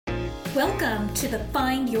Welcome to the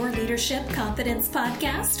Find Your Leadership Confidence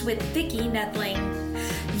podcast with Vicki Nedling.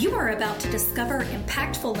 You are about to discover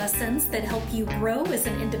impactful lessons that help you grow as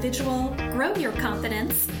an individual, grow your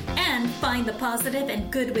confidence, and find the positive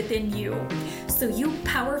and good within you, so you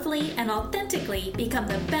powerfully and authentically become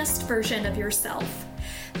the best version of yourself.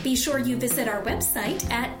 Be sure you visit our website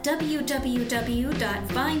at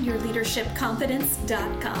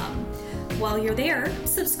www.findyourleadershipconfidence.com. While you're there,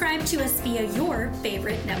 subscribe to us via your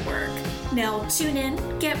favorite network. Now tune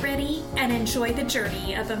in, get ready, and enjoy the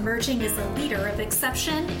journey of emerging as a leader of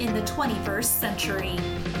exception in the 21st century.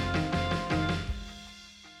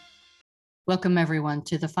 Welcome, everyone,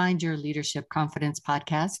 to the Find Your Leadership Confidence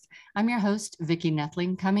podcast. I'm your host, Vicki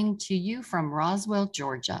Nedling, coming to you from Roswell,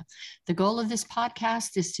 Georgia. The goal of this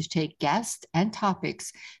podcast is to take guests and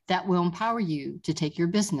topics that will empower you to take your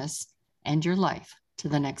business and your life to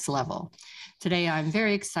the next level. Today, I'm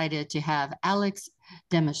very excited to have Alex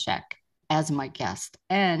Demczak as my guest.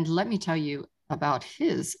 And let me tell you about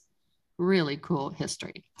his really cool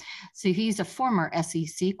history. So he's a former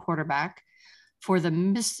SEC quarterback for the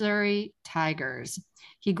Missouri Tigers.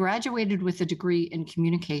 He graduated with a degree in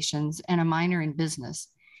communications and a minor in business.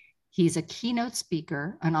 He's a keynote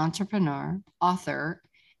speaker, an entrepreneur, author,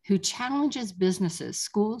 who challenges businesses,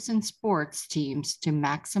 schools, and sports teams to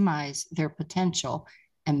maximize their potential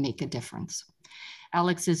and make a difference.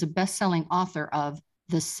 Alex is a best-selling author of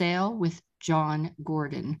The Sale with John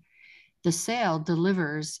Gordon. The Sale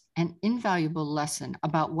delivers an invaluable lesson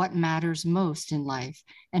about what matters most in life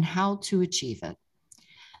and how to achieve it.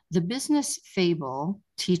 The business fable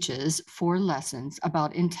teaches 4 lessons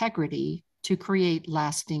about integrity to create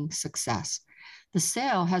lasting success. The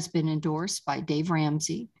Sale has been endorsed by Dave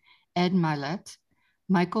Ramsey, Ed Milet,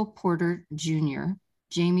 Michael Porter Jr.,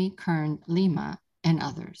 Jamie Kern Lima, and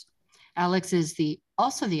others. Alex is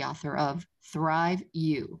also the author of Thrive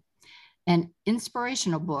You, an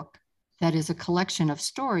inspirational book that is a collection of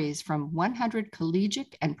stories from 100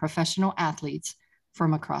 collegiate and professional athletes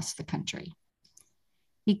from across the country.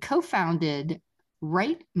 He co-founded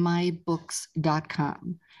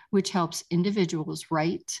WriteMyBooks.com, which helps individuals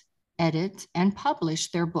write, edit, and publish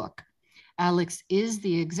their book. Alex is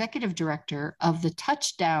the executive director of the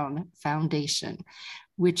Touchdown Foundation,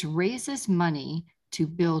 which raises money to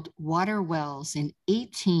build water wells in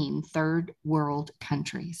 18 third world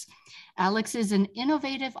countries. Alex is an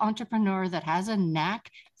innovative entrepreneur that has a knack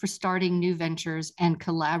for starting new ventures and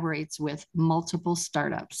collaborates with multiple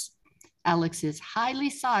startups. Alex is highly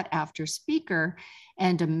sought after speaker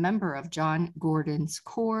and a member of John Gordon's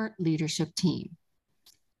core leadership team.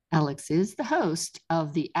 Alex is the host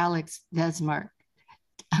of the Alex Demczak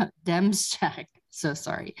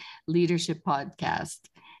leadership podcast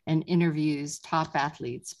and interviews top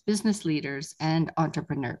athletes, business leaders, and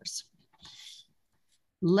entrepreneurs.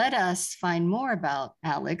 Let us find more about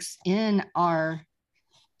Alex in our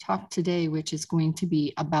talk today, which is going to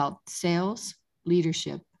be about sales,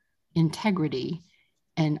 leadership, integrity,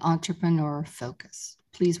 and entrepreneur focus.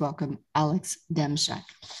 Please welcome Alex Demczak.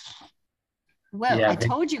 Well, I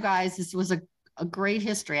told you guys this was a great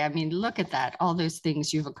history. I mean, look at that, all those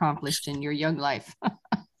things you've accomplished in your young life.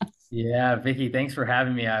 Yeah, Vicki, thanks for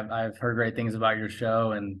having me. I've heard great things about your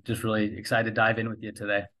show and just really excited to dive in with you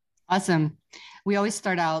today. Awesome. We always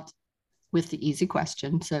start out with the easy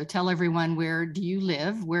question. So tell everyone, where do you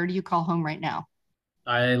live? Where do you call home right now?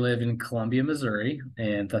 I live in Columbia, Missouri,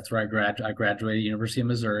 and that's where I graduated University of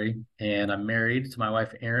Missouri, and I'm married to my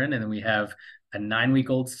wife, Erin, and then we have a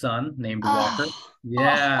 9-week-old son named Walker.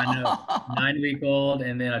 Yeah, I know. 9-week-old,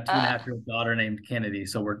 and then a 2.5-year-old daughter named Kennedy.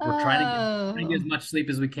 So we're trying to get as much sleep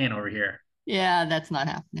as we can over here. Yeah, that's not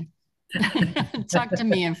happening. Talk to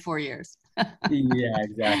me in 4 years. Yeah,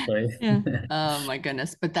 exactly. Yeah. Oh my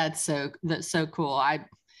goodness. But that's so cool.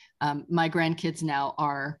 My grandkids now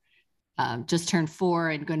are just turned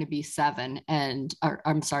 4 and going to be 7, and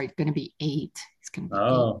going to be 8. He's going to be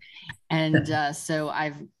 8. And so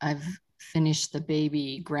I've finished the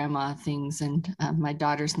baby grandma things, and my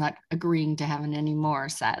daughter's not agreeing to have it anymore,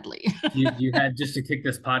 sadly. you had, just to kick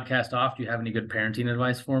this podcast off, do you have any good parenting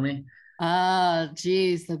advice for me?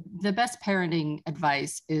 Geez, the best parenting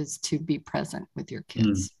advice is to be present with your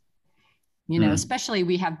kids. You know, especially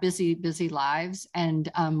we have busy lives, and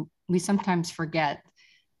we sometimes forget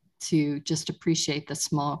to just appreciate the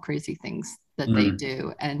small, crazy things that they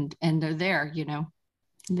do. And they're there, you know,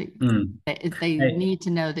 they need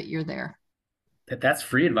to know that you're there. That's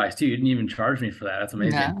free advice too. You didn't even charge me for that. That's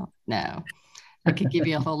amazing. No, I could give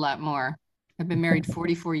you a whole lot more. I've been married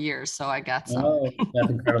 44 years, so I got some. Oh, that's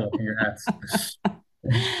incredible. Congrats.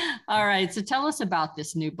 All right. So tell us about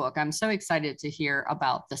this new book. I'm so excited to hear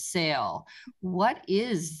about The Sale. What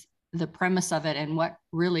is the premise of it and what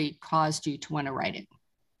really caused you to want to write it?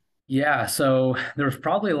 Yeah, so there's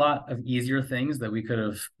probably a lot of easier things that we could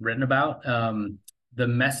have written about. The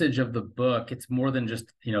message of the book, it's more than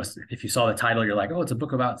just, if you saw the title, you're like, oh, it's a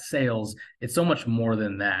book about sales. It's so much more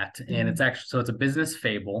than that. Mm-hmm. And it's a business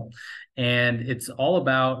fable. And it's all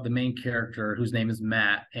about the main character whose name is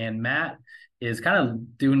Matt. And Matt is kind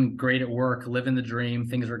of doing great at work, living the dream.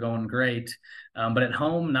 Things are going great. But at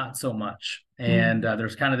home, not so much. And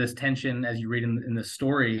there's kind of this tension as you read in the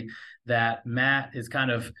story that Matt is kind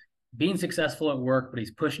of being successful at work, but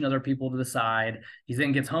he's pushing other people to the side. He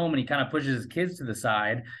then gets home and he kind of pushes his kids to the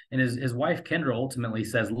side. And his wife, Kendra, ultimately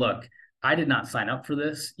says, look, I did not sign up for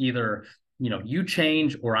this. Either, you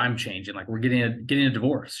change or I'm changing. Like, we're getting a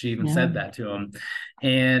divorce. She even said that to him.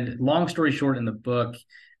 And long story short, in the book,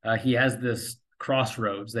 he has this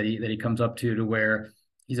crossroads that he comes up to where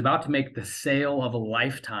he's about to make the sale of a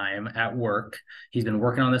lifetime at work. He's been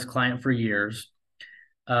working on this client for years.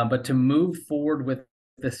 But to move forward with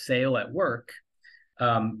the sale at work,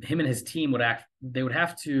 him and his team would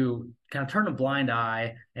have to kind of turn a blind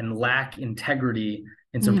eye and lack integrity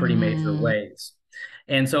in some pretty major ways.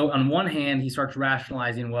 And so on one hand, he starts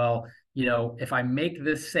rationalizing, well, if I make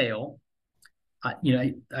this sale,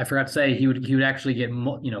 I forgot to say he would actually get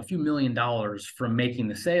a few $1,000,000 from making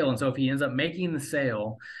the sale. And so if he ends up making the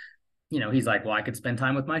sale, he's like, well, I could spend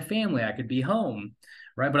time with my family, I could be home.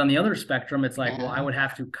 Right. But on the other spectrum, it's like, well, I would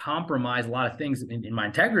have to compromise a lot of things in my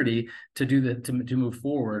integrity to move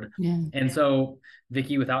forward. Yeah. And so,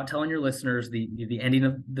 Vicki, without telling your listeners the ending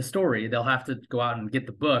of the story, they'll have to go out and get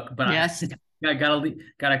the book. But yes. I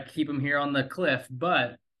gotta keep them here on the cliff.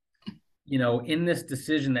 But in this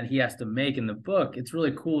decision that he has to make in the book, it's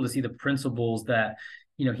really cool to see the principles that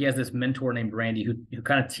he has this mentor named Randy who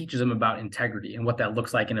kind of teaches him about integrity and what that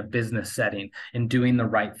looks like in a business setting and doing the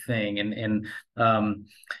right thing. And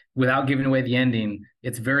without giving away the ending,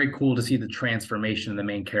 it's very cool to see the transformation of the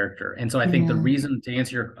main character. And so I think the reason, to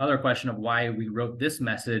answer your other question of why we wrote this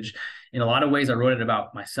message, in a lot of ways, I wrote it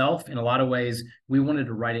about myself. In a lot of ways, we wanted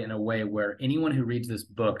to write it in a way where anyone who reads this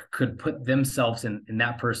book could put themselves in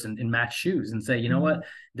that person, in Matt's shoes, and say, you know what,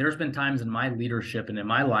 there's been times in my leadership and in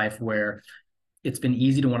my life where it's been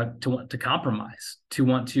easy to want to compromise, to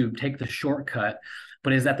want to take the shortcut,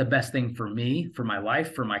 but is that the best thing for me, for my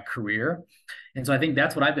life, for my career? And so I think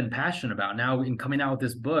that's what I've been passionate about. Now, in coming out with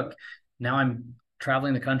this book, now I'm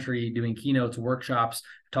traveling the country, doing keynotes, workshops,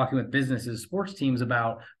 talking with businesses, sports teams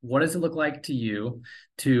about what does it look like to you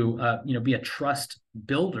to be a trust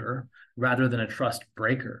builder rather than a trust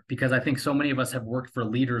breaker. Because I think so many of us have worked for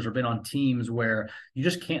leaders or been on teams where you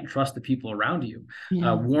just can't trust the people around you.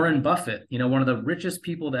 Yeah. Warren Buffett, one of the richest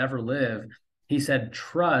people to ever live, he said,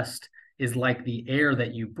 trust is like the air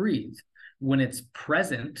that you breathe. When it's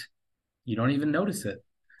present, you don't even notice it.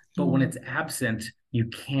 But when it's absent, you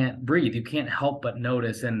can't breathe. You can't help but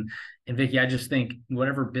notice. And Vicki, I just think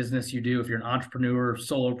whatever business you do, if you're an entrepreneur,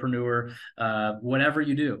 solopreneur, whatever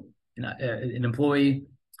you do, an employee,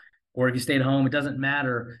 or if you stay at home, it doesn't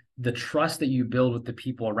matter. The trust that you build with the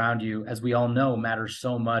people around you, as we all know, matters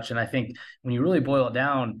so much. And I think when you really boil it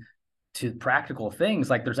down to practical things,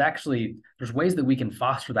 like there's ways that we can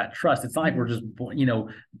foster that trust. It's not like we're just,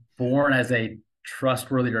 born as a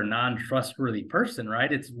trustworthy or non-trustworthy person,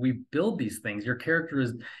 right? We build these things. Your character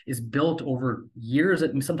is built over years,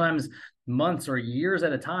 sometimes months or years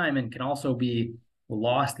at a time, and can also be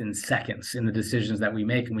lost in seconds in the decisions that we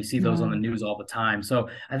make. And we see those on the news all the time. So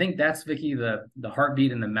I think that's, Vicki, the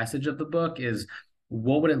heartbeat and the message of the book is,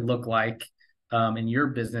 what would it look like in your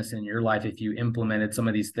business, in your life, if you implemented some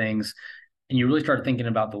of these things and you really started thinking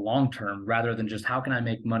about the long term rather than just how can I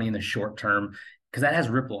make money in the short term? Because that has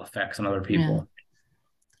ripple effects on other people. Yeah.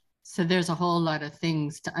 So there's a whole lot of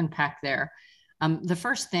things to unpack there. The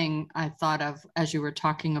first thing I thought of as you were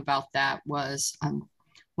talking about that was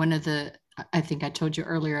I think I told you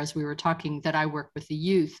earlier as we were talking that I work with the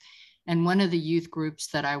youth, and one of the youth groups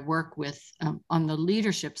that I work with on the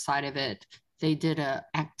leadership side of it, they did an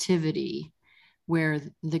activity where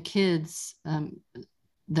the kids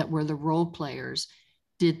that were the role players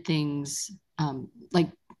did things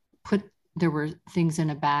there were things in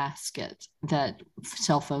a basket, that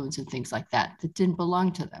cell phones and things like that didn't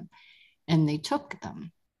belong to them, and they took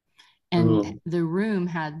them. And the room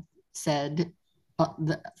had said,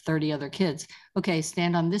 the 30 other kids, okay,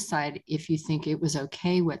 stand on this side if you think it was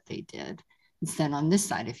okay what they did, and stand on this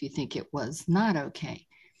side if you think it was not okay.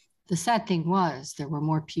 The sad thing was there were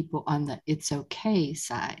more people on the it's okay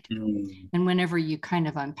side. And whenever you kind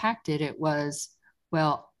of unpacked it, it was,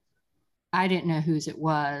 well, I didn't know whose it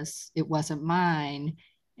wasn't mine,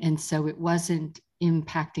 and so it wasn't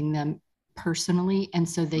impacting them personally. And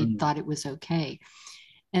so they thought it was okay.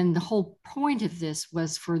 And the whole point of this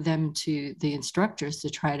was for them the instructors, to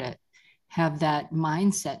try to have that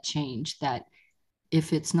mindset change, that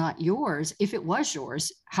if it's not yours, if it was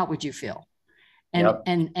yours, how would you feel?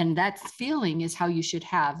 And that feeling is how you should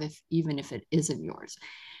have, even if it isn't yours.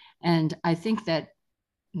 And I think that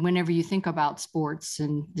whenever you think about sports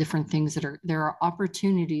and different things, there are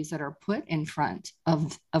opportunities that are put in front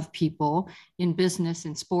of people in business,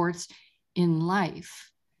 in sports, in life,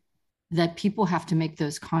 that people have to make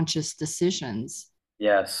those conscious decisions.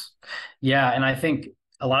 Yes. Yeah. And I think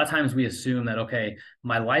a lot of times we assume that, okay,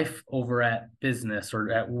 my life over at business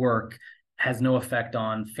or at work has no effect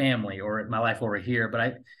on family or my life over here. But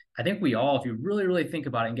I think we all, if you really, really think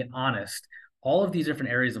about it and get honest, all of these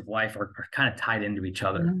different areas of life are kind of tied into each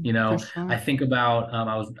other. Sure. I think about,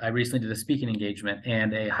 I recently did a speaking engagement,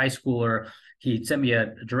 and a high schooler, he sent me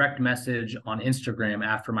a direct message on Instagram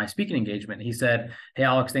after my speaking engagement. He said, "Hey,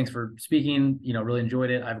 Alex, thanks for speaking. Really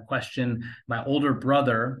enjoyed it. I have a question. My older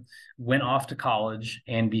brother went off to college,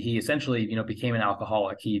 and he essentially, became an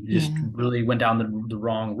alcoholic. He just really went down the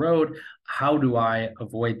wrong road. How do I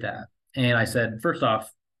avoid that?" And I said, first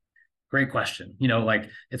off, great question. Like,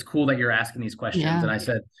 it's cool that you're asking these questions. Yeah. And I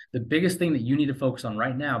said, the biggest thing that you need to focus on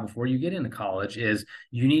right now before you get into college is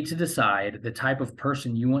you need to decide the type of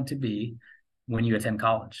person you want to be when you attend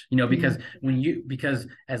college. Because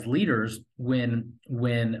as leaders, when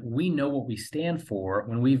we know what we stand for,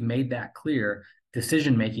 when we've made that clear,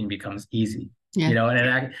 decision making becomes easy.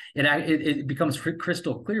 And it becomes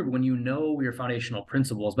crystal clear when you know your foundational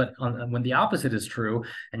principles. But when the opposite is true,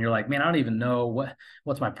 and you're like, man, I don't even know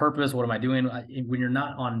what's my purpose, what am I doing? When you're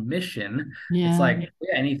not on mission, it's like,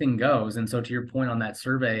 anything goes. And so to your point on that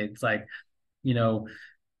survey, it's like,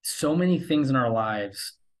 so many things in our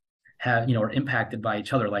lives are impacted by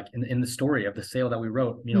each other. Like in the story of the sale that we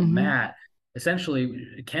wrote, Matt,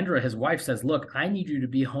 essentially, Kendra, his wife, says, "Look, I need you to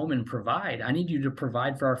be home and provide. I need you to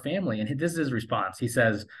provide for our family." And this is his response. He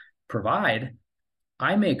says, "Provide?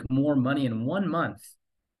 I make more money in 1 month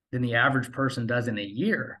than the average person does in a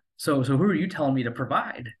year. So who are you telling me to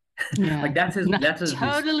provide?" Like that's his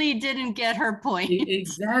totally didn't get her point.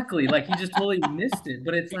 Exactly. Like he just totally missed it.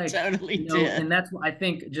 But it's like, totally did. And that's what I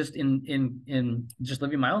think, just in just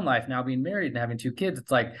living my own life now, being married and having 2 kids,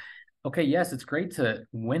 it's like, okay, yes, it's great to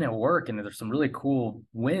win at work, and there's some really cool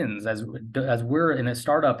wins as we're in a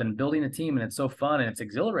startup and building a team, and it's so fun and it's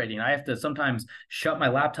exhilarating. I have to sometimes shut my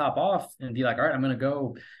laptop off and be like, all right, I'm going to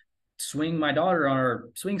go swing my daughter on her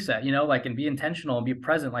swing set, and be intentional and be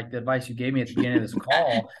present, like the advice you gave me at the beginning of this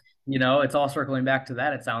call. It's all circling back to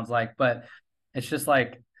that, it sounds like. But it's just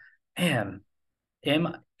like, man,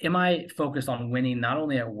 am I focused on winning not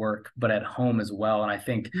only at work but at home as well? And I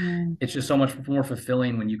think it's just so much more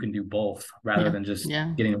fulfilling when you can do both rather than just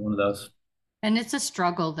getting one of those. And it's a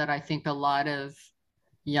struggle that I think a lot of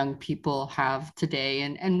young people have today,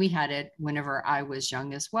 and we had it whenever I was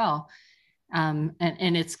young as well. And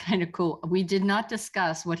it's kind of cool. We did not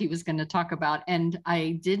discuss what he was going to talk about, and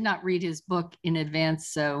I did not read his book in advance,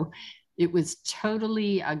 so it was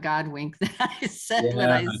totally a God wink that I said what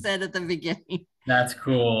I said at the beginning. That's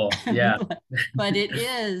cool. Yeah. but it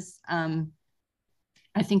is,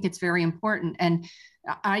 I think it's very important. And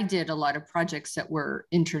I did a lot of projects that were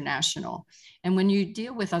international. And when you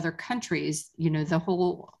deal with other countries, the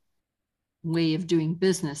whole way of doing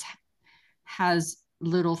business has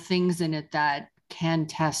little things in it that can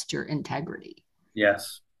test your integrity.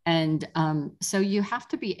 Yes. And so you have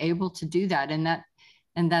to be able to do that.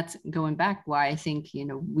 And that's going back why I think,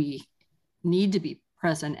 we need to be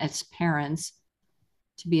present as parents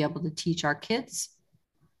to be able to teach our kids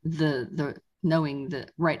the knowing the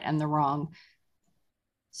right and the wrong.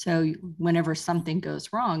 So whenever something goes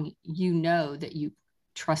wrong, that you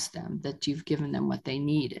trust them, that you've given them what they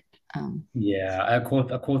needed. A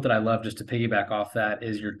quote that I love, just to piggyback off that,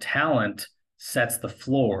 is your talent sets the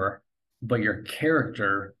floor, but your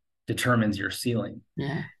character determines your ceiling.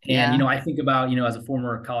 And I think about, as a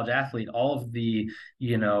former college athlete, all of the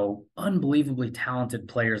unbelievably talented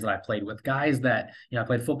players that I played with, guys that I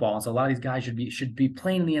played football, and so a lot of these guys should be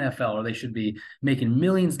playing in the NFL, or they should be making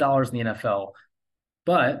millions of dollars in the NFL.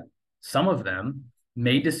 But some of them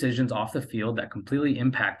made decisions off the field that completely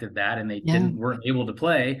impacted that, and they weren't able to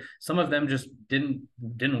play. Some of them just didn't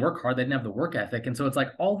work hard. They didn't have the work ethic. And so it's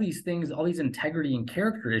like all these things, all these integrity and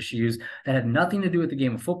character issues that had nothing to do with the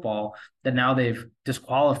game of football, that now they've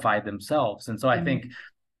disqualified themselves. And so I think,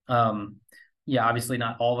 obviously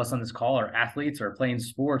not all of us on this call are athletes or playing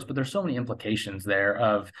sports, but there's so many implications there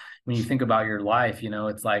of when you think about your life,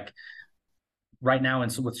 it's like, right now,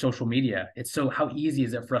 and so with social media, it's so, how easy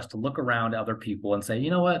is it for us to look around at other people and say, you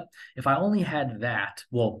know what, if I only had that,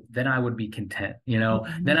 well, then I would be content,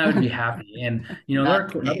 then I would be happy. And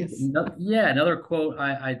Not the case. another quote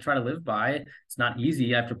I try to live by, it's not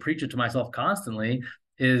easy, I have to preach it to myself constantly,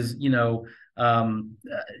 is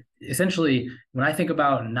essentially, when I think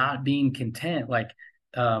about not being content,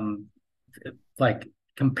 um like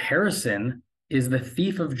comparison is the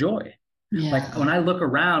thief of joy. Like when Yeah. I look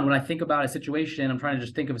around, when I think about a situation, I'm trying to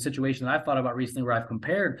just think of a situation that I've thought about recently where I've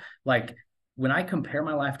compared, like when I compare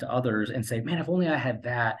my life to others and say, man, if only I had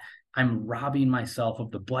that, I'm robbing myself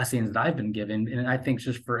of the blessings that I've been given. And I think,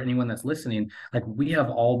 just for anyone that's listening, like we have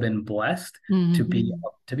all been blessed to be Mm-hmm.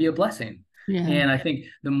 to be a blessing. Yeah. And I think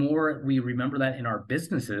the more we remember that in our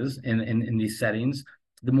businesses, in these settings,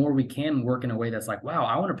 the more we can work in a way that's like, wow,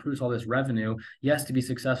 I want to produce all this revenue. Yes, to be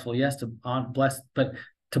successful. Yes, to bless, but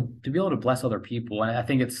to be able to bless other people. And I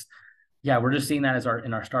think it's, yeah, we're just seeing that as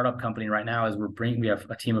in our startup company right now, as we have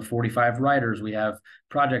a team of 45 writers, we have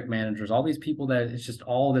project managers, all these people, that it's just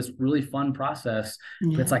all this really fun process.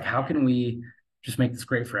 But it's Yeah. like, how can we just make this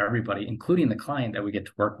great for everybody, including the client that we get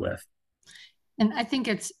to work with? And I think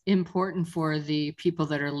it's important for the people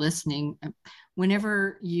that are listening,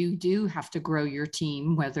 whenever you do have to grow your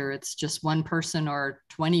team, whether it's just one person or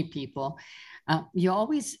 20 people, you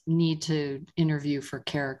always need to interview for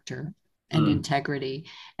character and integrity.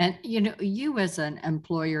 And, you as an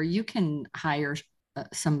employer, you can hire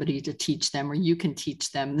somebody to teach them, or you can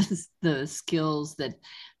teach them the skills that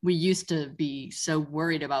we used to be so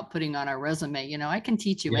worried about putting on our resume. I can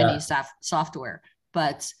teach you any Yeah. software,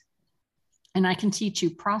 and I can teach you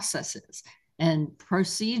processes and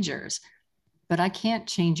procedures, but I can't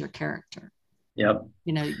change your character. Yep.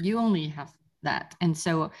 You only have that. And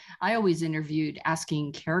so I always interviewed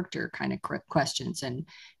asking character kind of questions, and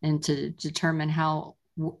to determine how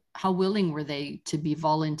willing were they to be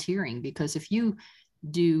volunteering. Because if you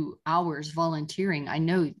do hours volunteering, I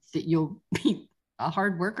know that you'll be a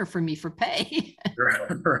hard worker for me for pay.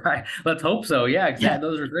 Right. Let's hope so. Yeah, Yeah. exactly.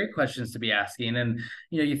 Those are great questions to be asking. And,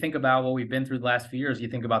 you think about what we've been through the last few years. You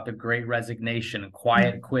think about the great resignation,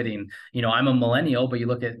 quiet quitting. I'm a millennial, but you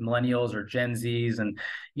look at millennials or Gen Zs, and,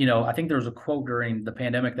 I think there was a quote during the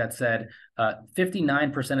pandemic that said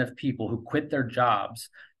 59% of people who quit their jobs,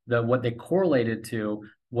 what they correlated to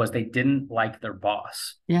was they didn't like their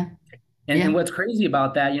boss. Yeah. And what's crazy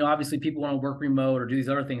about that, obviously people want to work remote or do these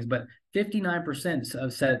other things, but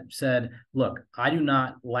 59% said, look, I do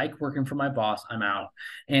not like working for my boss, I'm out.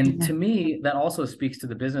 And to me, that also speaks to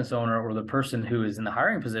the business owner or the person who is in the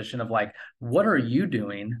hiring position of like, what are you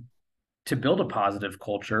doing to build a positive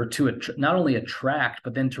culture, to not only attract,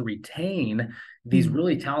 but then to retain these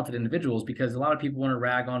really talented individuals? Because a lot of people want to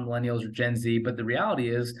rag on millennials or Gen Z, but the reality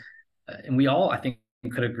is, and we all, I think,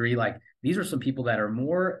 could agree, like these are some people that are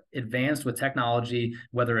more advanced with technology,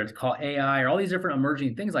 whether it's called AI or all these different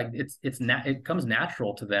emerging things. Like it comes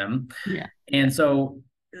natural to them. Yeah. And so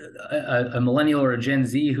a millennial or a Gen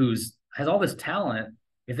Z has all this talent,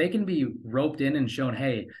 if they can be roped in and shown,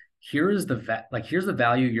 hey, here's the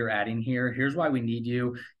value you're adding here. Here's why we need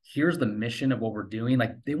you. Here's the mission of what we're doing.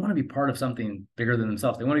 Like they want to be part of something bigger than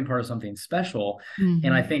themselves. They want to be part of something special.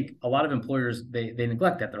 And I think a lot of employers, they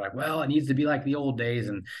neglect that. They're like, well, it needs to be like the old days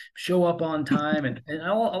and show up on time. And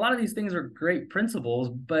a lot of these things are great principles,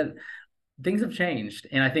 but things have changed.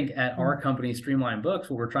 And I think at our company, Streamline Books,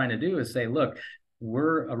 what we're trying to do is say, look,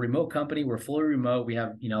 we're a remote company. We're fully remote. We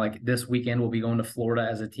have, like this weekend, we'll be going to Florida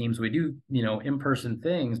as a team. So we do, in-person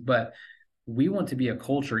things, but we want to be a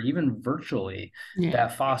culture, even virtually,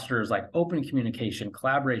 that fosters like open communication,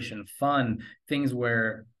 collaboration, fun, things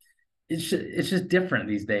where it's just different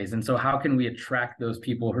these days. And so how can we attract those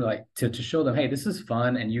people who are like, to show them, hey, this is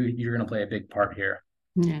fun and you're going to play a big part here.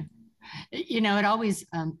 Yeah. It always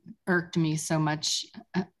irked me so much.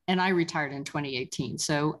 And I retired in 2018.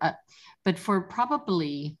 So, but for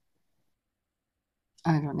probably,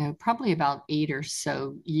 I don't know, probably about 8 or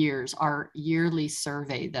so years, our yearly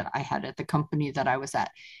survey that I had at the company that I was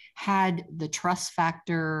at had the trust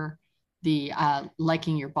factor, the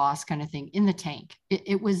liking your boss kind of thing in the tank.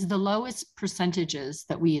 It was the lowest percentages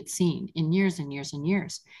that we had seen in years and years and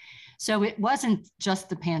years. So it wasn't just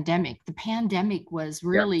the pandemic. The pandemic was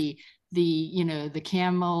really the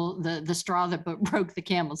camel, the straw that broke the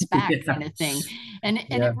camel's back kind of thing. And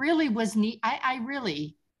it really was neat. I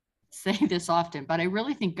really say this often, but I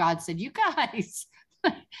really think God said, you guys,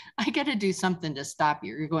 I got to do something to stop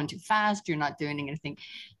you. You're going too fast. You're not doing anything.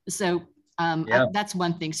 So that's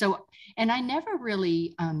one thing. So, and I never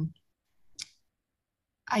really,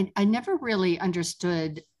 I never really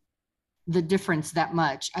understood the difference that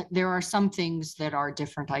much. There are some things that are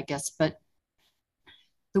different, I guess, but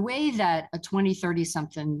the way that a 20, 30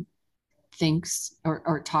 something thinks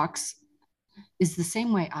or talks is the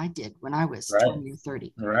same way I did when I was Right. 20 or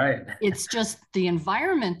 30. Right. It's just the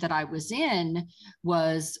environment that I was in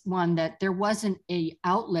was one that there wasn't a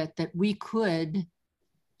outlet that we could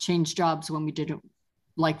change jobs when we didn't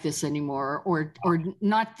like this anymore, or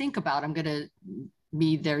not think about, I'm going to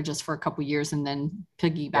be there just for a couple of years and then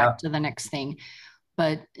piggyback to the next thing.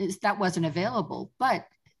 But that wasn't available. But,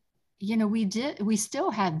 we still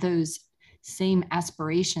had those same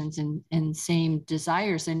aspirations and same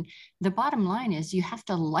desires. And the bottom line is you have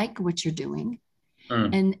to like what you're doing.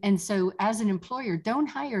 And so as an employer, don't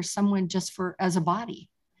hire someone just as a body.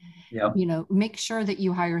 Yep. Make sure that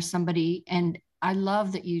you hire somebody. And I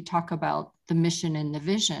love that you talk about the mission and the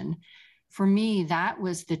vision. For me, that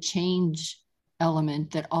was the change element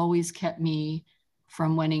that always kept me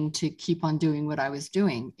from wanting to keep on doing what I was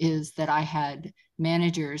doing, is that I had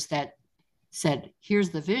managers that said, here's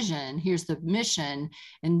the vision, here's the mission,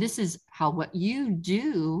 and this is how what you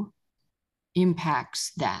do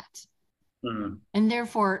impacts that. And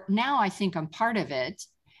therefore, now I think I'm part of it.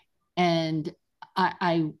 And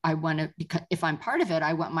I want to, because if I'm part of it,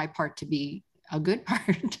 I want my part to be a good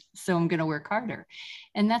part. So I'm going to work harder.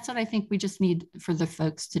 And that's what I think we just need for the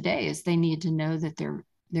folks today, is they need to know that they're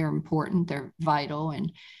important, they're vital,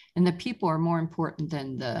 and the people are more important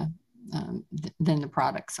than the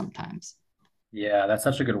product sometimes. Yeah, that's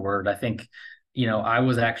such a good word. I think, I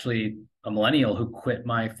was actually a millennial who quit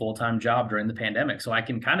my full-time job during the pandemic. So I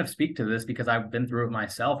can kind of speak to this because I've been through it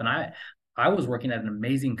myself. And I was working at an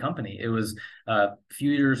amazing company. It was a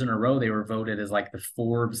few years in a row, they were voted as like the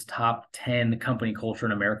Forbes top 10 company culture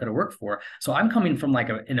in America to work for. So I'm coming from like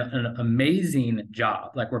an amazing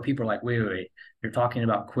job, like where people are like, wait, you're talking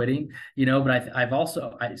about quitting, but I've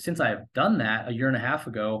also, since I've done that a year and a half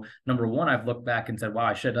ago, number one, I've looked back and said, wow,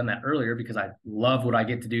 I should have done that earlier, because I love what I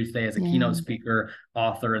get to do today as a keynote speaker,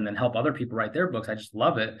 author, and then help other people write their books. I just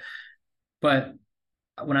love it. But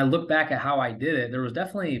when I look back at how I did it, there was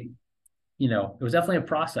definitely a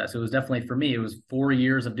process. It was definitely, for me, it was 4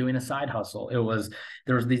 years of doing a side hustle.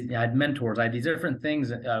 I had mentors, I had these different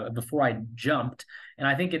things before I jumped. And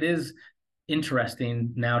I think it is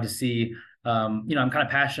interesting now to see, I'm kind of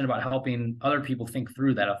passionate about helping other people think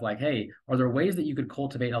through that, of like, hey, are there ways that you could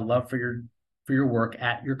cultivate a love for your work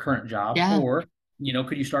at your current job? Or,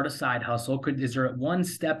 could you start a side hustle? Is there one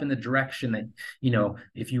step in the direction that,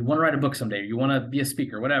 if you want to write a book someday, you want to be a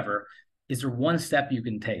speaker, whatever, is there one step you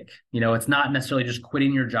can take? It's not necessarily just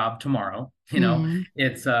quitting your job tomorrow.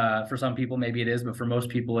 It's for some people, maybe it is, but for most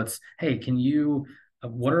people, it's, hey,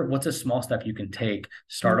 what's a small step you can take?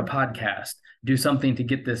 Start a podcast, do something to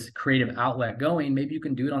get this creative outlet going. Maybe you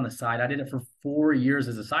can do it on the side. I did it for 4 years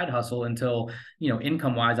as a side hustle until,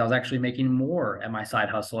 income wise, I was actually making more at my side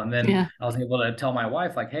hustle. And then I was able to tell my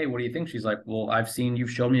wife, like, hey, what do you think? She's like, well, I've seen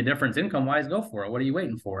you've showed me a difference income wise. Go for it. What are you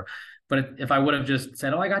waiting for? But if I would have just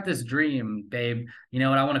said, oh, I got this dream, babe, and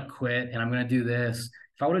I want to quit and I'm going to do this.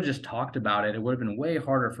 If I would have just talked about it, it would have been way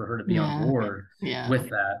harder for her to be on board with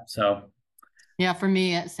that. So. Yeah, for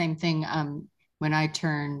me, same thing. When I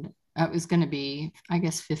turned, it was going to be, I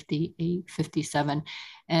guess, 58, 57.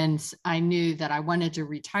 And I knew that I wanted to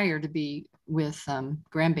retire to be with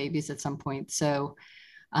grandbabies at some point. So,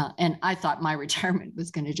 and I thought my retirement was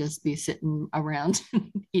going to just be sitting around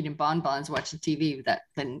eating bonbons, watching TV. That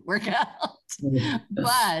didn't work out.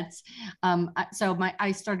 But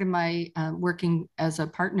I started my working as a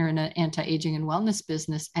partner in an anti-aging and wellness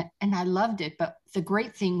business, and I loved it. But the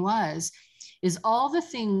great thing is all the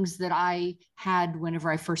things that I had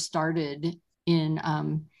whenever I first started in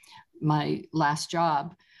my last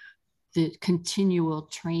job, the continual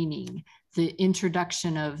training, the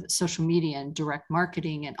introduction of social media and direct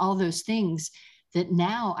marketing and all those things that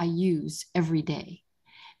now I use every day.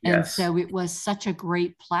 Yes. And so it was such a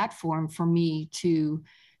great platform for me to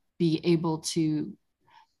be able to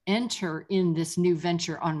enter in this new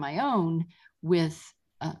venture on my own with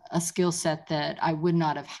a skill set that I would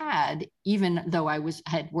not have had, even though I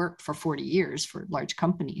had worked for 40 years for large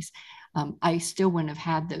companies. I still wouldn't have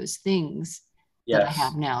had those things that I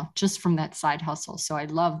have now, just from that side hustle. So I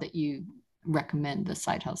love that you recommend the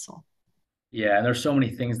side hustle. Yeah, and there's so many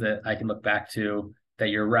things that I can look back to that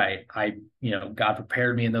you're right. God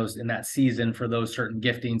prepared me in that season for those certain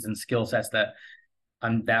giftings and skill sets that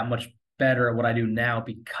I'm that much better at what I do now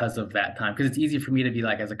because of that time. Because it's easy for me to be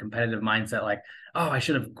like, as a competitive mindset, like, oh, I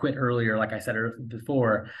should have quit earlier, like I said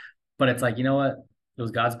before. But it's like, you know what? It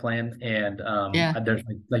was God's plan. And there's,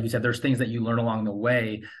 like you said, there's things that you learn along the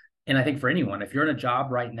way. And I think for anyone, if you're in a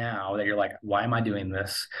job right now that you're like, why am I doing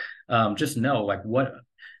this? Just know, like,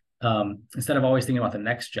 instead of always thinking about the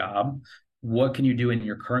next job, what can you do in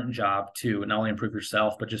your current job to not only improve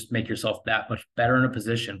yourself, but just make yourself that much better in a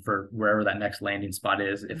position for wherever that next landing spot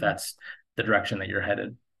is, if that's the direction that you're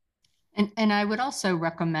headed. And I would also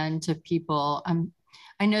recommend to people,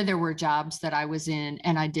 I know there were jobs that I was in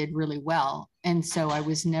and I did really well. And so I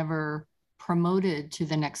was never promoted to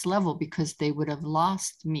the next level because they would have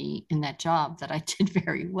lost me in that job that I did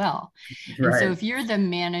very well. Right. And so if you're the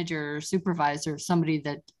manager or supervisor, somebody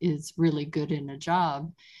that is really good in a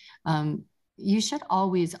job, you should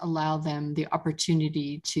always allow them the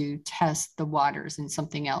opportunity to test the waters in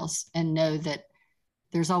something else and know that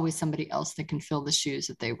there's always somebody else that can fill the shoes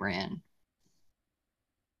that they were in.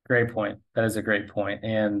 Great point. That is a great point.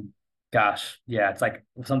 And gosh, yeah, it's like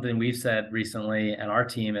something we've said recently, and our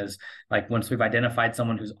team is like, once we've identified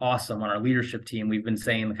someone who's awesome on our leadership team, we've been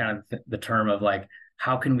saying kind of the term of like,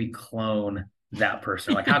 how can we clone that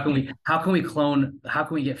person? Like, how can we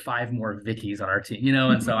get 5 more Vickies on our team?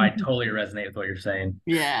 And so I totally resonate with what you're saying.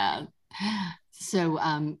 Yeah.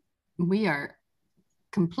 So we are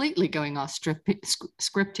completely going off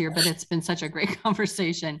script here, but it's been such a great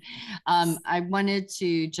conversation. I wanted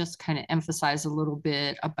to just kind of emphasize a little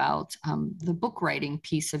bit about the book writing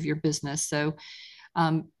piece of your business. So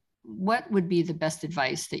what would be the best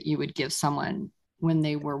advice that you would give someone when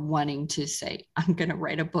they were wanting to say, I'm going to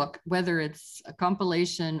write a book, whether it's a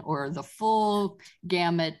compilation or the full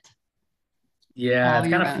gamut? Yeah, it's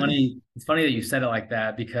kind of funny. It's funny that you said it like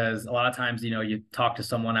that, because a lot of times, you talk to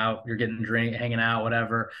someone out, you're getting a drink, hanging out,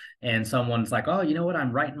 whatever, and someone's like, oh, you know what?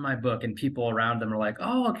 I'm writing my book. And people around them are like,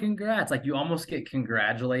 oh, congrats. Like, you almost get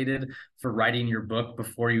congratulated for writing your book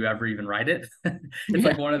before you ever even write it. It's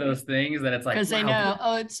like one of those things that it's like, because they know,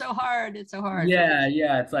 oh, it's so hard. It's so hard. Yeah.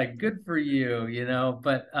 It's like, good for you,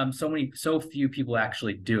 but so few people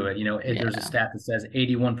actually do it. There's a stat that says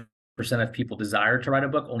 81% of people desire to write a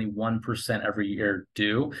book, only 1% every year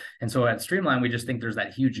do. And so at Streamline, we just think there's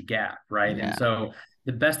that huge gap, right? Yeah. And so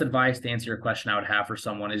the best advice to answer your question I would have for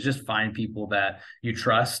someone is just find people that you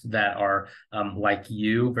trust, that are like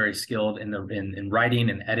you, very skilled in writing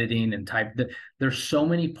and editing and type. There's so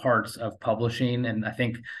many parts of publishing. And I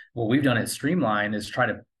think what we've done at Streamline is try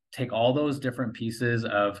to take all those different pieces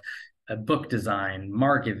of book design,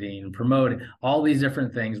 marketing, promoting, all these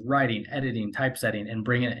different things, writing, editing, typesetting, and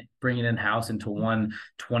bring it in-house into one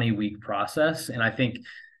 20-week process. And I think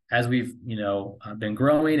as we've, been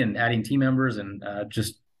growing and adding team members and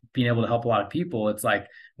just being able to help a lot of people, it's like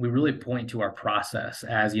we really point to our process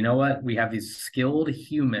as, we have these skilled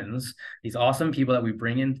humans, these awesome people that we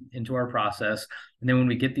bring into our process. And then when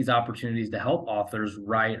we get these opportunities to help authors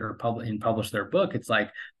write or publish their book, it's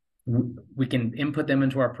like, we can input them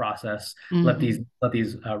into our process, let these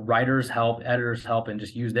writers help, editors help, and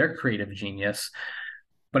just use their creative genius.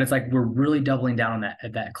 But it's like we're really doubling down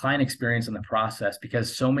on that client experience in the process,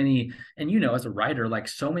 because so many, and as a writer, like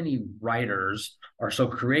so many writers are so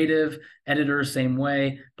creative, editors same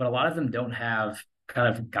way, but a lot of them don't have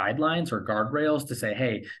kind of guidelines or guardrails to say,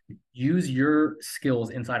 hey, use your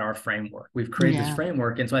skills inside our framework. We've created this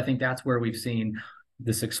framework. And so I think that's where we've seen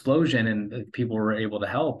this explosion, and people were able to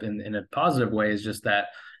help in a positive way, is just that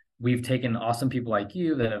we've taken awesome people like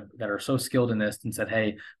you that are so skilled in this and said,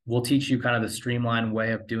 hey, we'll teach you kind of the Streamline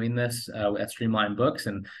way of doing this at Streamline Books.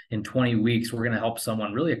 And in 20 weeks, we're going to help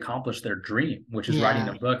someone really accomplish their dream, which is writing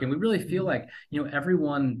a book. And we really feel like,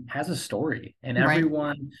 everyone has a story, and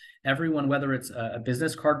everyone, whether it's a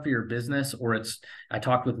business card for your business, or I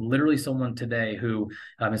talked with literally someone today who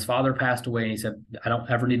his father passed away, and he said, I don't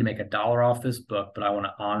ever need to make $1 off this book, but I want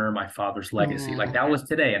to honor my father's legacy. Like, that was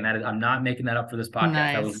today. And I'm not making that up for this podcast.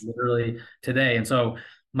 Nice. That was literally today. And so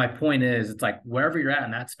my point is, it's like wherever you're at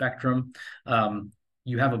in that spectrum,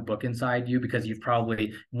 you have a book inside you, because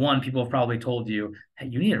people have probably told you, hey,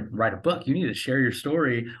 you need to write a book, you need to share your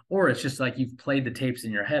story, or it's just like you've played the tapes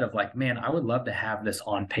in your head of like, man, I would love to have this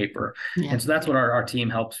on paper. And so that's what our team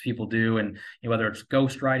helps people do. And whether it's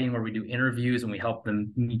ghostwriting, where we do interviews and we help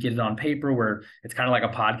them get it on paper, where it's kind of like a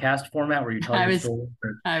podcast format where you tell your story.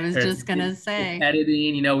 I was just gonna say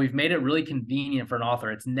editing, we've made it really convenient for an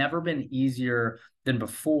author. It's never been easier than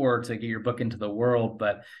before to get your book into the world,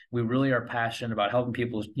 but we really are passionate about helping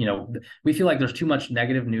people. We feel like there's too much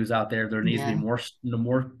negative news out there. There needs to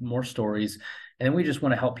be more stories. And then we just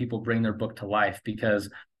want to help people bring their book to life,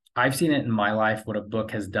 because I've seen it in my life, what a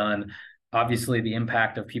book has done. Obviously, the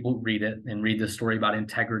impact of people read it and read the story about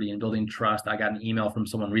integrity and building trust. I got an email from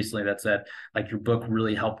someone recently that said, like, your book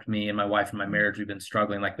really helped me and my wife and my marriage. We've been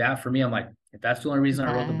struggling. Like that for me, I'm like, if that's the only reason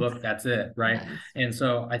I wrote the book, that's it. Right. Nice. And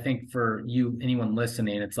so I think for you, anyone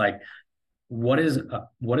listening, it's like, what is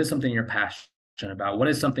something you're passionate about? What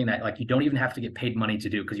is something that like you don't even have to get paid money to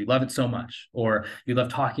do because you love it so much, or you love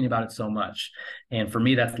talking about it so much? And for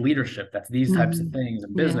me, that's leadership. That's these types of things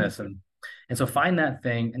in business. And so find that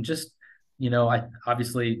thing and just, I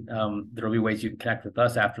obviously there'll be ways you can connect with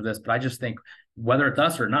us after this, but I just think whether it's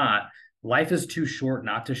us or not, life is too short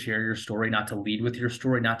not to share your story, not to lead with your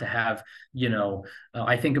story, not to have,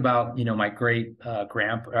 I think about, my great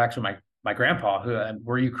grandpa, or actually my grandpa, who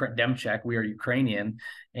we're Demczak, we are Ukrainian,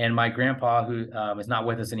 and my grandpa, who is not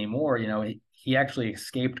with us anymore, he actually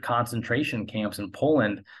escaped concentration camps in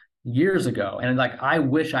Poland years ago. And like, I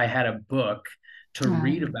wish I had a book to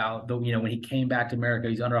read about when he came back to America,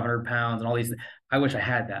 he's under 100 pounds and all these. I wish I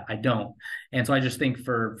had that. I don't. And so I just think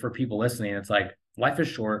for people listening, it's like, life is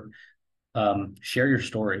short. Share your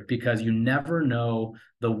story, because you never know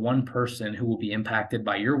the one person who will be impacted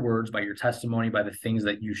by your words, by your testimony, by the things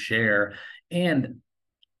that you share. And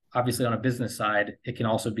obviously on a business side, it can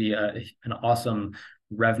also be an awesome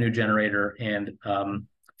revenue generator and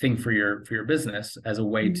thing for your business as a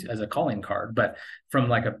way to, as a calling card. But from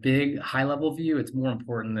like a big high level view, it's more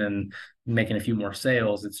important than making a few more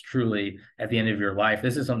sales. It's truly at the end of your life,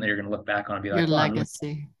 this is something you're going to look back on and be like, your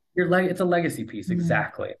legacy. It's a legacy piece.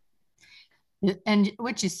 Exactly. And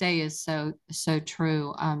what you say is so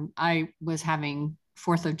true. I was having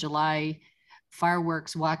 4th of July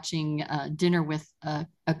fireworks, watching dinner with a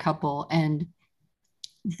couple, and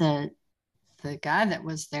the guy that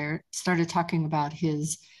was there started talking about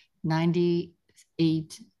his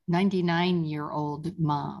 99-year-old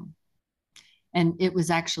mom. And it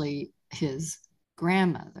was actually his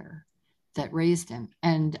grandmother that raised him.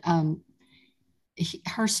 And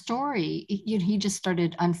her story, he just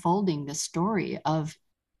started unfolding the story of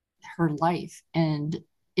her life. And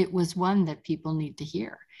it was one that people need to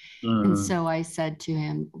hear. And so I said to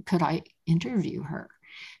him, could I interview her?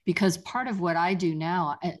 Because part of what I do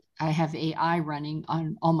now, I have AI running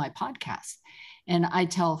on all my podcasts. And I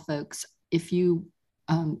tell folks, if you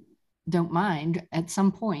don't mind, at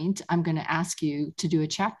some point, I'm going to ask you to do a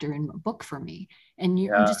chapter in a book for me. And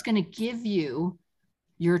I'm just going to give you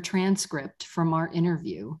your transcript from our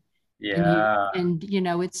interview. And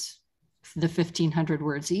it's the 1,500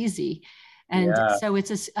 words easy. And so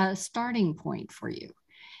it's a starting point for you.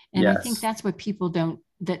 And I think that's what people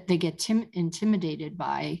that they get intimidated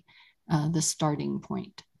by the starting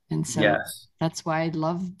point. And so that's why I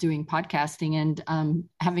love doing podcasting and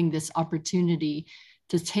having this opportunity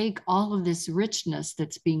to take all of this richness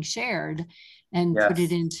that's being shared and put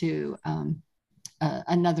it into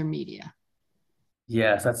another media.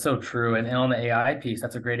 Yes, that's so true. And on the AI piece,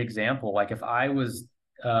 that's a great example. Like if I was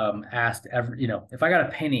asked if I got a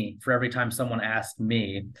penny for every time someone asked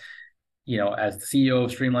me, as the CEO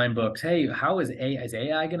of Streamline Books, hey, how is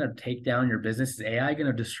AI going to take down your business? Is AI going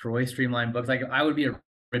to destroy Streamline Books? Like I would be a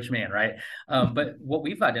rich man, right? But what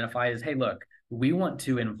we've identified is, hey, look, we want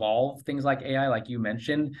to involve things like AI, like you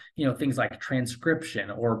mentioned, things like transcription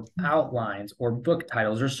or outlines or book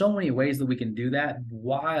titles. There's so many ways that we can do that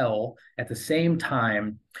while at the same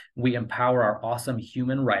time we empower our awesome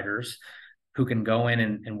human writers who can go in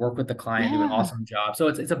and work with the client, do an awesome job. So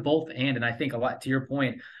it's a both and I think a lot, to your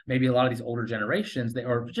point, maybe a lot of these older generations,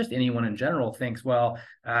 or just anyone in general, thinks, well,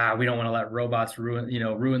 we don't want to let robots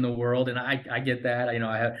ruin the world. And I get that.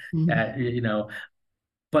 I have,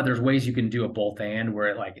 but there's ways you can do a both and where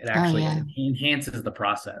it actually enhances the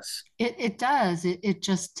process. It does. It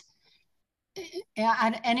just,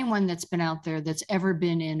 anyone that's been out there that's ever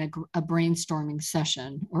been in a brainstorming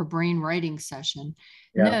session or brain writing session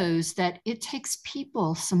knows that it takes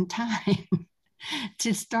people some time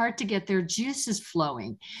to start to get their juices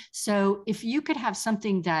flowing. So if you could have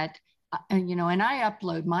something that, and I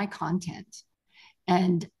upload my content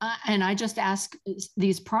and I just ask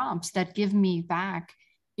these prompts that give me back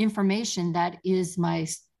information that is my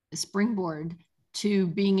springboard to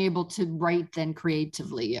being able to write then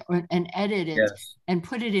creatively and edit it and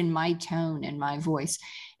put it in my tone and my voice.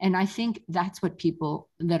 And I think that's what people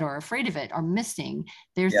that are afraid of it are missing.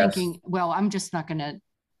 They're thinking, well, I'm just not going to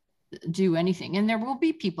do anything. And there will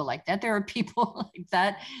be people like that. There are people like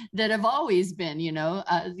that have always been,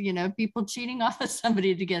 people cheating off of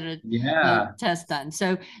somebody to get a test done.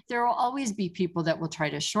 So there will always be people that will try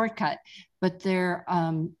to shortcut, but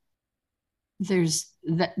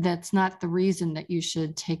that's not the reason that you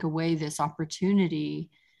should take away this opportunity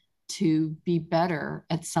to be better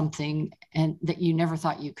at something and that you never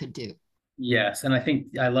thought you could do. Yes. And I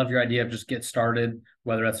think I love your idea of just get started,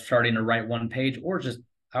 whether that's starting to write one page or just,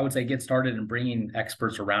 I would say, get started and bringing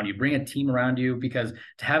experts around you, bring a team around you, because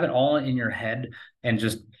to have it all in your head and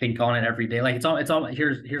just think on it every day, like it's all,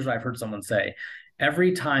 here's what I've heard someone say.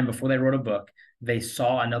 every time before they wrote a book, they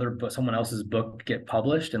saw another book, someone else's book get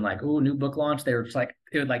published, and like, oh, new book launch, they were just like,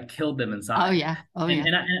 it would like kill them inside. Oh yeah. Oh yeah.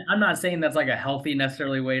 And I'm not saying that's like a healthy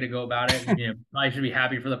necessarily way to go about it. You know, I should be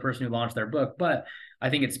happy for the person who launched their book, but I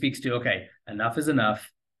think it speaks to, okay, enough is enough.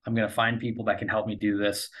 I'm going to find people that can help me do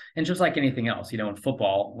this. And just like anything else, you know, in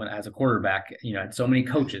football, when as a quarterback, you know, I had so many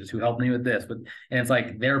coaches who helped me with this, but, and it's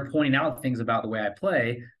like, they're pointing out things about the way I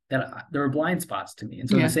play that there are blind spots to me. And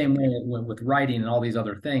so the same way with writing and all these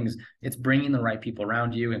other things, it's bringing the right people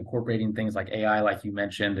around you, incorporating things like AI, like you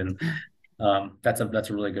mentioned. And that's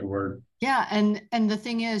a really good word. Yeah. And the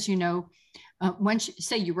thing is, you know, once you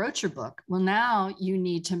say you wrote your book, well, now you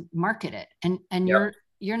need to market it. And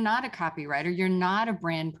you're not a copywriter, you're not a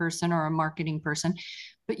brand person or a marketing person,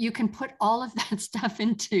 but you can put all of that stuff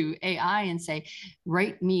into AI and say,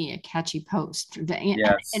 write me a catchy post. And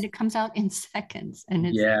it comes out in seconds. And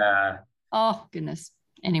it's, oh goodness.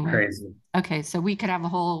 Anyway. Crazy. Okay. So we could have a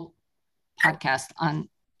whole podcast on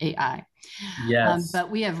AI. Yes.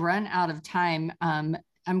 But we have run out of time. I'm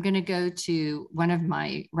going to go to one of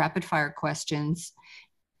my rapid fire questions.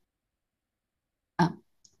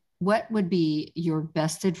 What would be your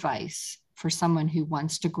best advice for someone who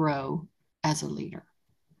wants to grow as a leader?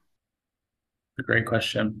 Great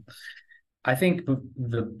question. I think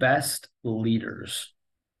the best leaders,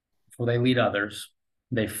 before they lead others,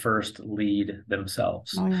 they first lead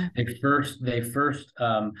themselves. Oh, yeah. They first,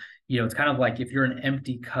 you know, it's kind of like if you're an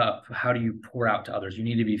empty cup, how do you pour out to others? You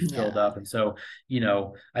need to be filled up. And so, you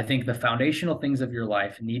know, I think the foundational things of your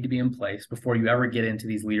life need to be in place before you ever get into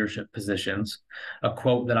these leadership positions. A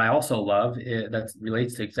quote that I also love that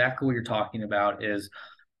relates to exactly what you're talking about is,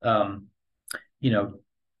 you know,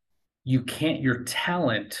 your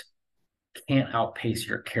talent can't outpace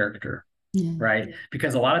your character. Yeah. Right.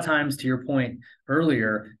 Because a lot of times, to your point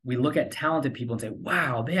earlier, we look at talented people and say,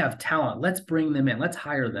 wow, they have talent. Let's bring them in. Let's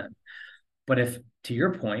hire them. But if, to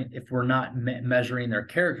your point, if we're not measuring their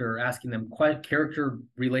character or asking them character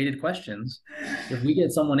related questions, if we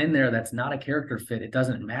get someone in there that's not a character fit, it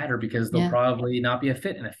doesn't matter because they'll probably not be a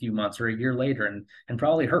fit in a few months or a year later and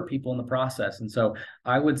probably hurt people in the process. And so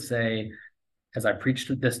I would say, as I preached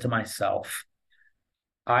this to myself,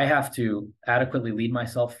 I have to adequately lead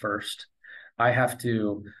myself first. I have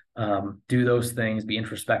to do those things, be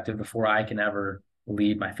introspective before I can ever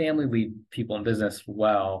lead my family, lead people in business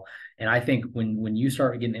well. And I think when you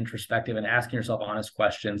start getting introspective and asking yourself honest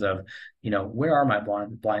questions of, you know, where are my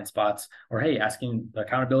blind spots? Or, hey, asking the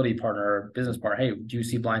accountability partner or business partner, hey, do you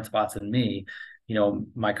see blind spots in me? You know,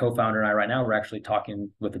 my co-founder and I right now, we're actually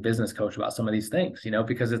talking with a business coach about some of these things, you know,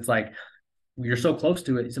 because it's like, you're so close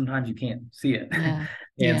to it, sometimes you can't see it.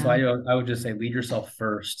 So I would just say lead yourself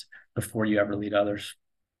first before you ever lead others.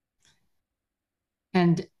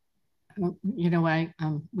 And you know,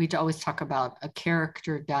 we always talk about a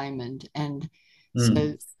character diamond. And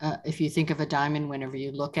so if you think of a diamond, whenever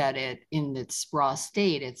you look at it in its raw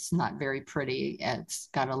state, it's not very pretty. It's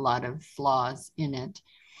got a lot of flaws in it.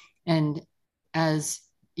 And as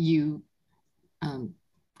you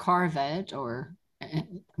carve it or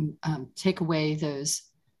take away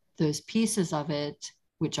those pieces of it,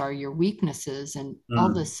 which are your weaknesses, and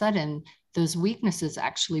all of a sudden those weaknesses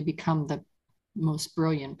actually become the most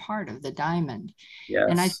brilliant part of the diamond.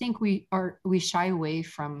 And I think we shy away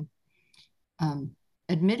from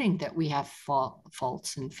admitting that we have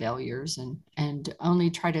faults and failures, and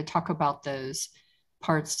only try to talk about those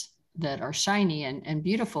parts that are shiny and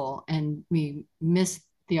beautiful, and we miss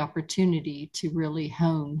the opportunity to really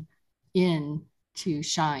hone in to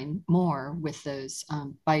shine more with those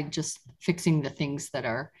by just fixing the things that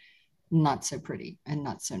are not so pretty and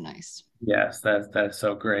not so nice. Yes, that's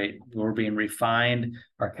so great. We're being refined.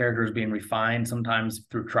 Our character is being refined sometimes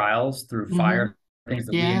through trials, through fire, things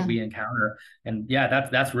that we encounter. And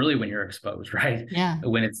that's really when you're exposed, right?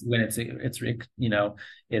 When it's you know,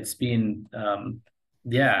 it's being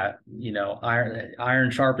you know,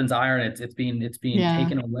 iron sharpens iron. It's being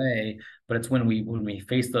taken away. But it's when we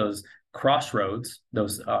face those crossroads,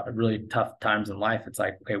 those really tough times in life, it's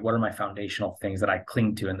like, okay, what are my foundational things that I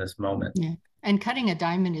cling to in this moment? And cutting a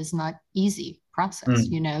diamond is not easy process.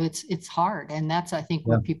 You know, it's hard. And that's, I think,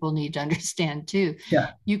 what people need to understand too.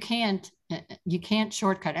 You can't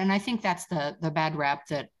shortcut. And I think that's the bad rap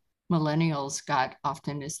that millennials got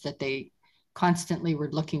often, is that they constantly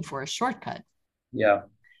were looking for a shortcut.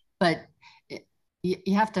 But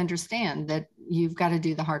you have to understand that you've got to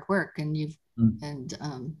do the hard work, and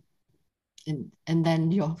and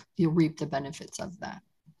then you'll reap the benefits of that.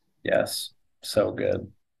 Yes. So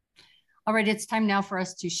good. All right. It's time now for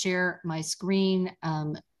us to share my screen.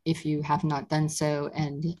 if you have not done so.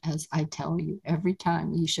 And as I tell you every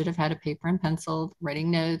time, you should have had a paper and pencil writing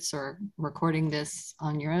notes or recording this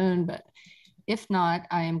on your own. But if not,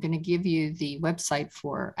 I am going to give you the website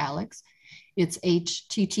for Alex. It's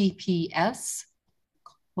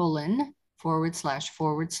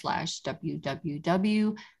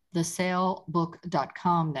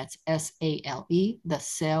https://www.thesalebook.com. That's SALE,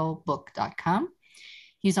 thesalebook.com.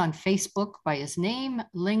 He's on Facebook by his name,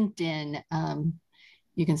 LinkedIn.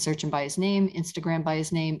 You can search him by his name, Instagram by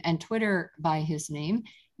his name, and Twitter by his name.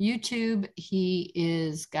 YouTube, he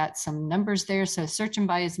is got some numbers there, so search him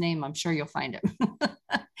by his name. I'm sure you'll find him.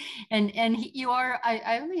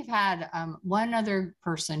 I only have had one other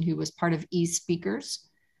person who was part of eSpeakers,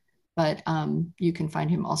 but you can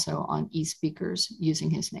find him also on eSpeakers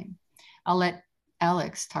using his name. I'll let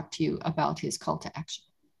Alex talk to you about his call to action.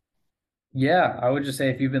 Yeah, I would just say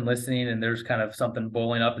if you've been listening and there's kind of something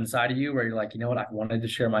boiling up inside of you where you're like, you know what, I wanted to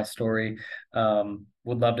share my story,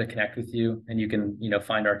 would love to connect with you. And you can,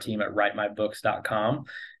 find our team at writemybooks.com.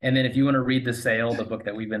 And then if you want to read The Sale, the book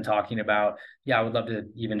that we've been talking about, yeah, I would love to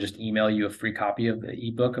even just email you a free copy of the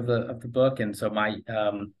ebook of the book. And so my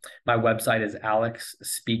website is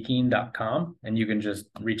alexspeaking.com, and you can just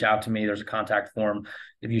reach out to me. There's a contact form.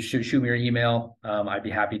 If you shoot me your email, I'd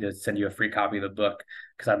be happy to send you a free copy of the book,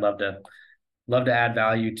 because I'd love to add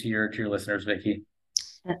value to your listeners, Vicki.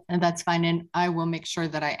 And that's fine. And I will make sure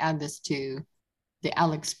that I add this to the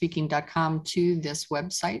alexspeaking.com to this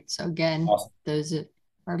website. So again, awesome. Those that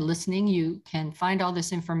are listening, you can find all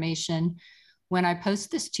this information when I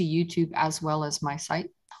post this to YouTube as well as my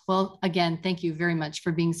site. Well, again, thank you very much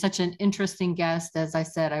for being such an interesting guest. As I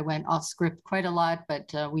said, I went off script quite a lot,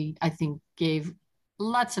 but I think, gave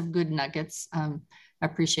lots of good nuggets. I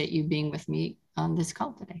appreciate you being with me on this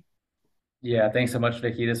call today. Yeah, thanks so much,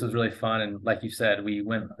 Vicki. This was really fun. And like you said, we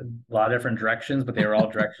went a lot of different directions, but they were all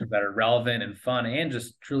directions that are relevant and fun and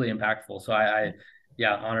just truly impactful. So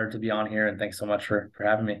honored to be on here. And thanks so much for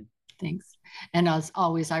having me. Thanks. And as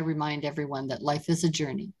always, I remind everyone that life is a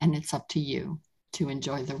journey, and it's up to you to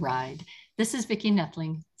enjoy the ride. This is Vicki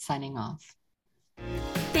Nettling signing off.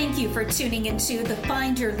 Thank you for tuning into the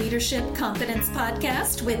Find Your Leadership Confidence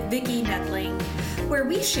podcast with Vicki Nettling, where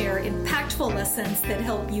we share impactful lessons that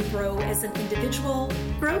help you grow as an individual,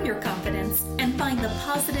 grow your confidence, and find the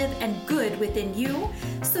positive and good within you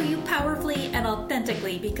so you powerfully and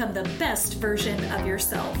authentically become the best version of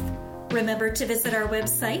yourself. Remember to visit our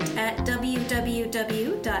website at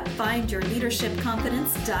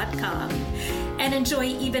www.findyourleadershipconfidence.com and enjoy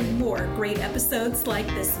even more great episodes like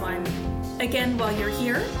this one. Again, while you're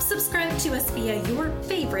here, subscribe to us via your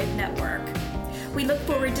favorite network. We look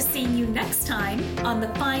forward to seeing you next time on the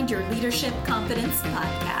Find Your Leadership Confidence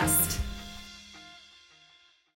podcast.